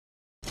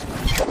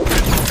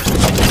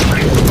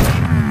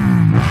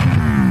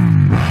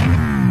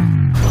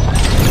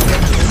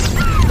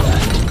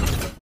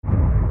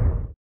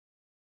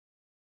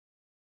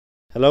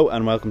Hello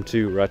and welcome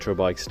to Retro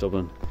Bikes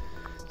Dublin.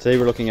 Today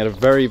we're looking at a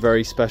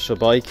very special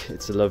bike.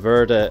 It's a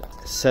Leverda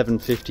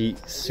 750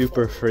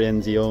 Super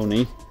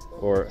Frenzione,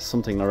 or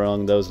something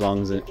along those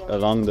lines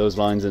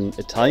in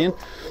Italian,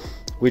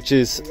 which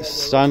is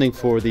standing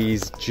for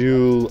these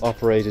dual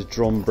operated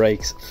drum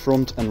brakes,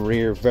 front and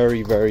rear.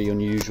 Very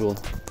unusual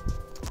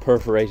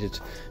perforated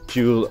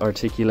dual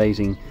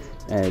articulating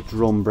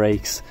drum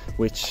brakes,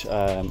 which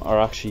are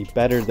actually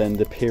better than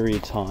the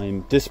period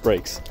time disc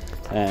brakes.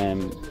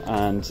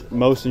 And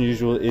most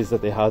unusual is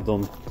that they had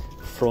them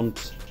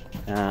front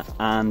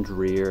and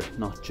rear,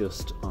 not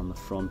just on the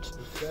front.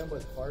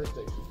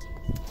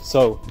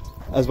 So,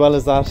 as well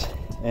as that,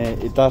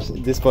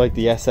 this bike,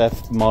 the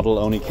SF model,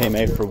 only came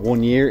out for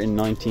 1 year in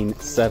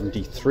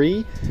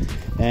 1973.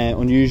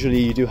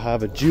 Unusually, you do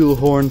have a dual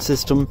horn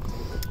system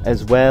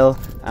as well,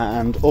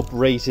 and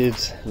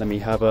uprated. Let me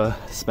have a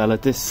spell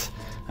at this.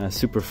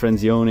 Super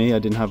Frenzione. I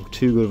didn't have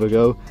too good of a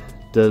go.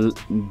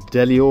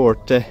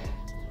 Deliorte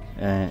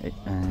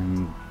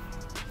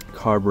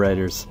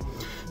carburetors.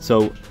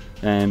 So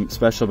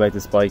special about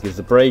this bike is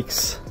the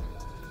brakes,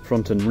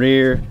 front and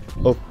rear,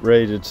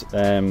 uprated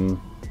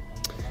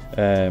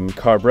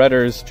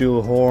carburetors,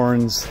 dual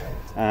horns,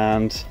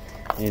 and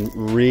in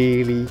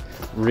really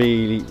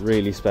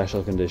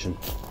special condition.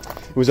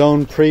 It was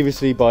owned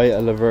previously by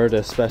a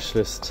Leverda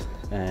specialist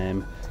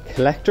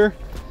collector,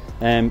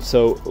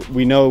 so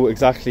we know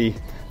exactly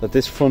that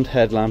this front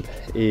headlamp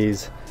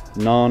is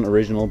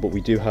non-original, but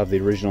we do have the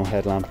original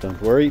headlamp, don't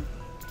worry.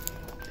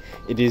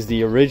 It is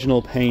the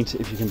original paint,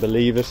 if you can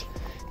believe it,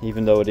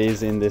 even though it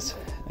is in this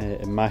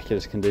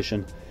immaculate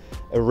condition.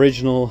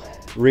 Original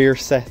rear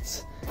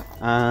sets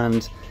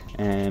and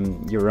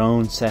your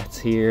own sets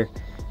here.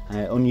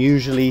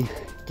 Unusually,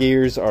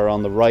 gears are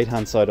on the right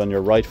hand side on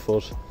your right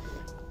foot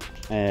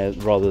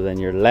rather than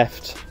your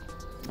left,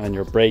 and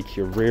your brake,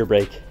 your rear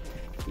brake,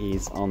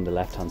 is on the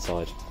left hand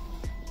side.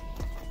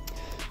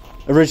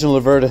 Original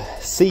Leverda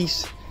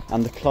seat,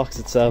 and the clocks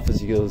itself,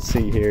 as you can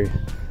see here,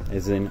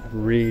 is in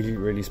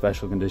really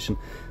special condition.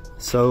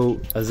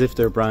 So as if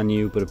they're brand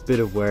new, but a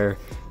bit of wear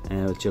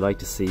that you like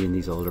to see in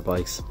these older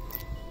bikes.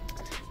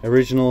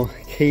 Original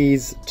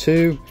keys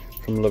too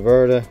from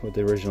Leverda, with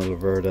the original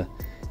Leverda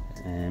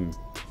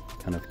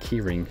kind of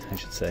keyring, I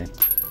should say.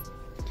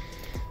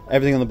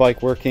 Everything on the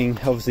bike working.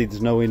 Obviously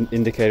there's no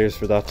indicators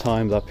for that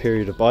time, that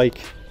period of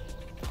bike,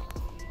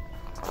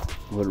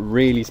 but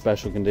really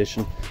special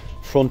condition.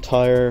 Front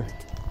tire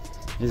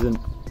is in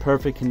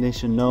perfect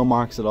condition, no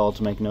marks at all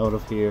to make note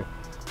of here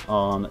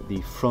on the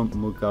front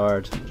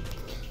mudguard.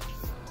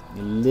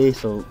 A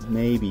little,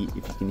 maybe,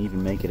 if you can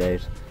even make it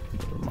out,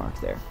 little mark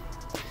there.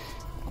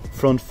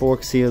 Front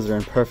fork seals are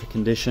in perfect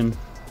condition.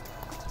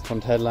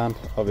 Front headlamp,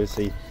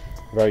 obviously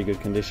very good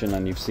condition,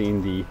 and you've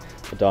seen the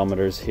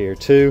odometers here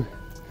too.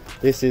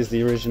 This is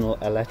the original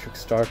electric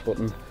start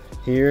button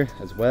here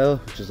as well,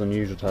 which is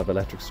unusual to have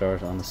electric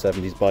start on a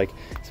 70s bike,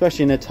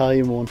 especially an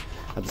Italian one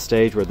at the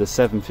stage where the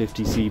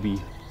 750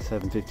 CB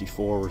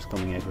 754 was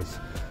coming out with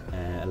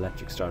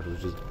electric start,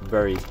 which is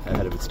very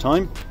ahead of its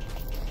time.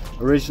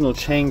 Original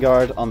chain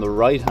guard on the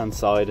right hand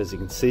side, as you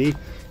can see,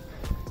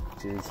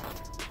 which is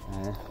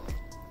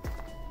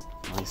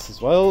nice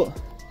as well.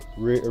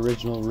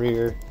 Original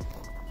rear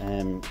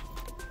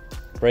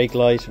brake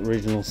light,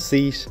 original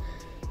seat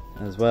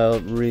as well,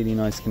 really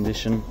nice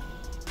condition.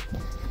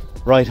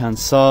 Right hand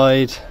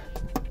side,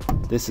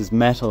 this is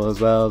metal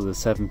as well, the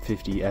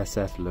 750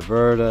 SF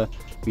Leverda.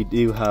 We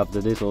do have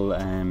the little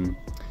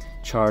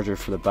charger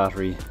for the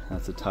battery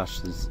that's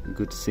attached, is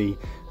good to see.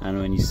 And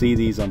when you see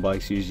these on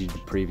bikes, usually the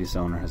previous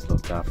owner has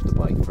looked after the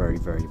bike very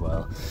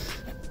well.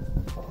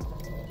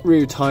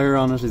 Rear tire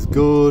on it is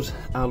good,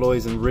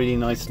 alloys in really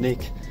nice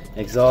nick.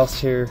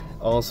 Exhaust here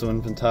also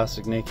in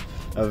fantastic nick.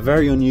 A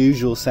very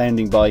unusual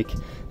sounding bike,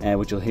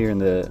 which you'll hear in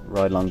the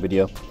ride along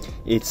video.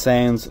 It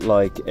sounds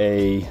like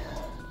a,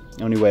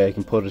 only way I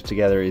can put it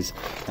together is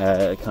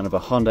kind of a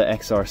Honda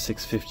XR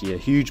 650, a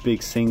huge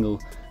big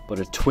single, but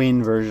a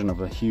twin version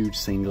of a huge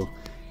single.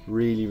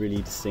 Really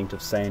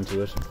distinctive sound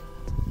to it.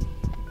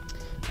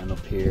 And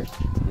up here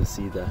you'll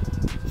see the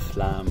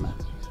flam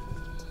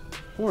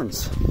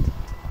horns.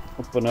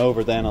 Up and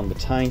over then on the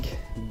tank,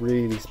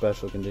 really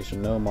special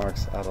condition, no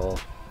marks at all,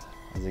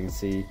 as you can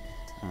see,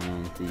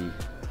 and the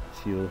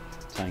fuel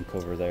tank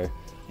cover there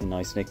in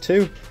nice nick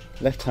too.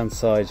 Left hand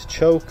side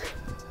choke,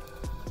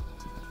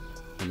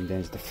 coming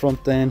down to the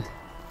front then.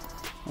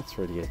 That's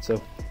really it.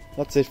 So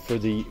that's it for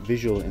the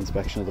visual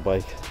inspection of the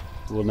bike.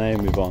 We'll now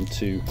move on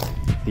to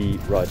the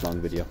ride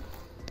along video.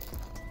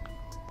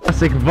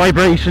 Classic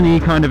vibration-y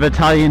kind of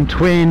Italian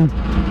twin,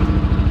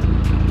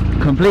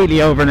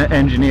 completely over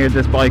engineered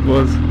this bike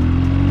was.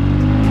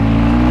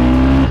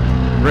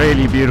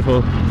 Really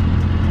beautiful.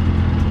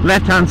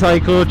 Left hand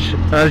side clutch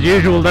as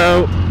usual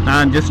though,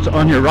 and just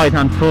on your right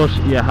hand foot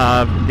you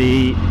have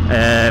the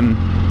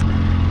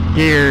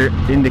gear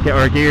indicator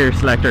or gear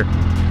selector.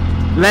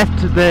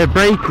 The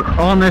brake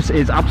on this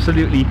is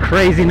absolutely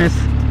craziness.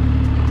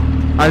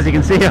 As you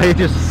can see, I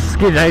just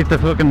skidded out the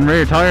fucking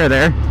rear tire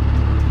there.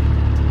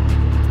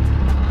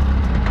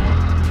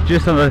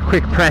 just on a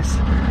quick press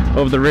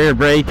of the rear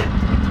brake.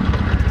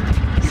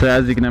 So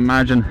as you can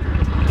imagine,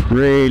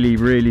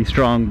 really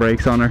strong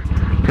brakes on her,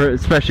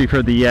 especially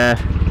for the year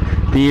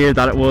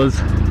that it was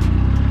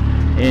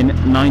in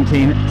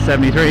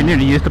 1973.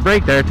 Nearly used the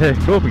brake there to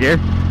go up a gear.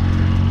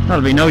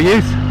 That'll be no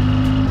use.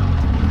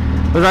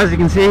 But as you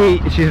can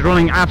see, she's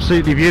running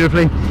absolutely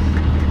beautifully.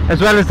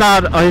 As well as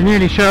that, I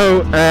nearly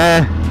show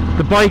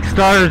the bike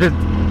started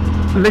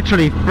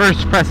literally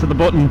first press of the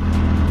button.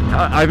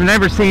 I've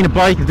never seen a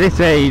bike this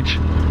age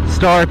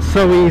start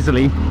so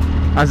easily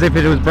as if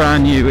it was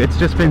brand new. It's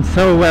just been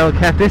so well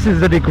kept. This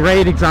is a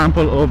great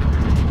example of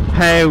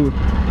how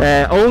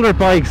older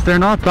bikes, they're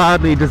not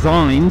badly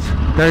designed,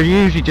 they're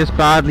usually just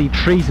badly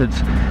treated,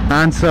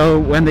 and so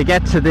when they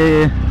get to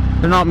they're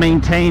not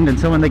maintained, and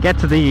so when they get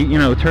to the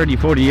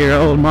 30-40 year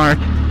old mark,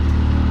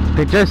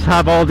 they just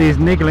have all these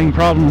niggling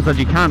problems that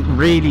you can't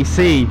really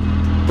see.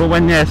 But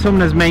when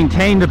someone has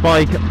maintained a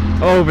bike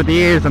over the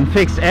years and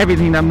fixed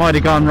everything that might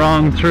have gone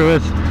wrong through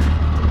it,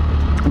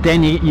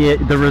 then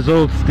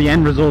the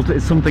end result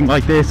is something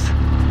like this,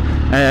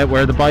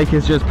 where the bike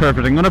is just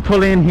perfect. I'm going to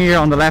pull in here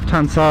on the left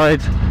hand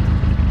side,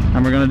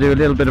 and we're going to do a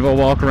little bit of a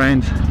walk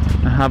around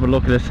and have a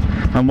look at it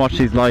and what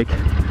she's like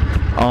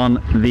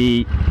on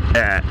the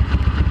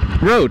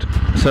road.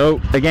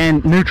 So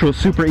again, neutral,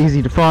 super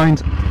easy to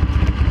find,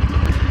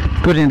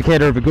 good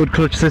indicator of a good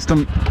clutch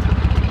system,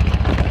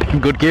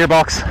 good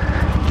gearbox.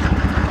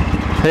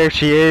 There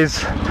she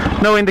is.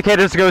 No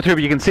indicators to go through,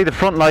 but you can see the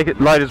front light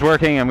is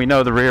working, and we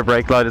know the rear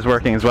brake light is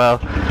working as well.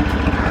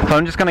 So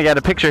I'm just going to get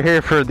a picture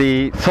here for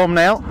the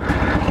thumbnail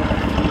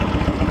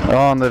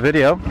on the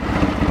video.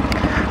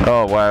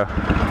 Oh wow,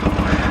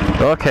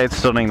 look how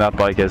stunning that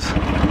bike is.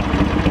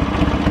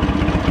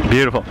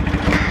 Beautiful.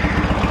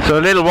 So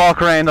a little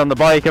walk around on the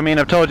bike. I mean,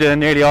 I've told you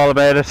nearly all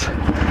about it.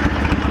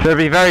 There'll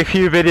be very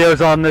few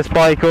videos on this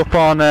bike up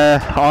on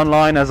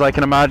online, as I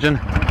can imagine.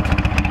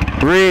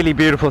 Really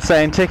beautiful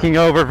sound, ticking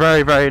over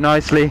very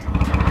nicely,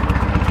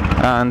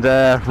 and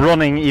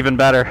running even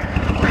better.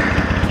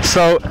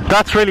 So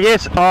that's really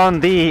it on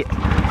the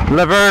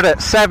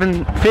Laverda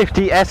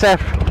 750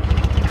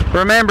 SF.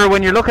 Remember,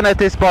 when you're looking at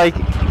this bike,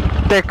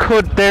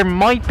 there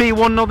might be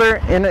one other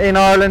in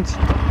Ireland,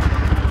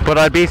 but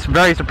I'd be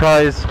very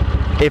surprised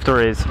if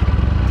there is.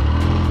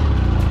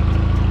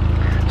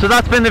 So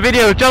that's been the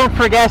video. Don't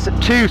forget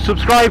to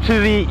subscribe to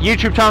the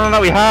YouTube channel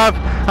that we have,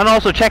 and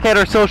also check out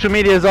our social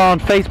medias on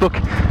Facebook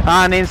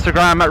and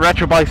Instagram at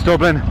Retro Bikes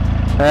Dublin.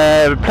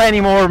 Plenty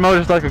more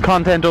motorcycle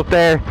content up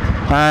there,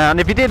 and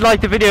if you did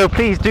like the video,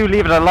 please do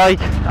leave it a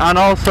like, and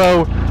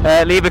also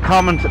leave a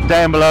comment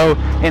down below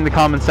in the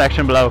comment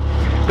section below.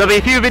 There'll be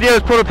a few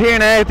videos put up here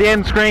now at the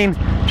end screen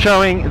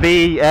showing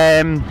the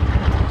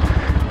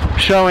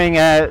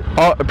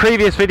a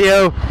previous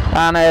video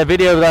and a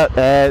video that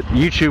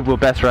YouTube will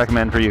best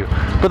recommend for you.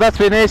 But that's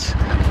been it.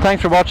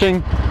 Thanks for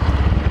watching.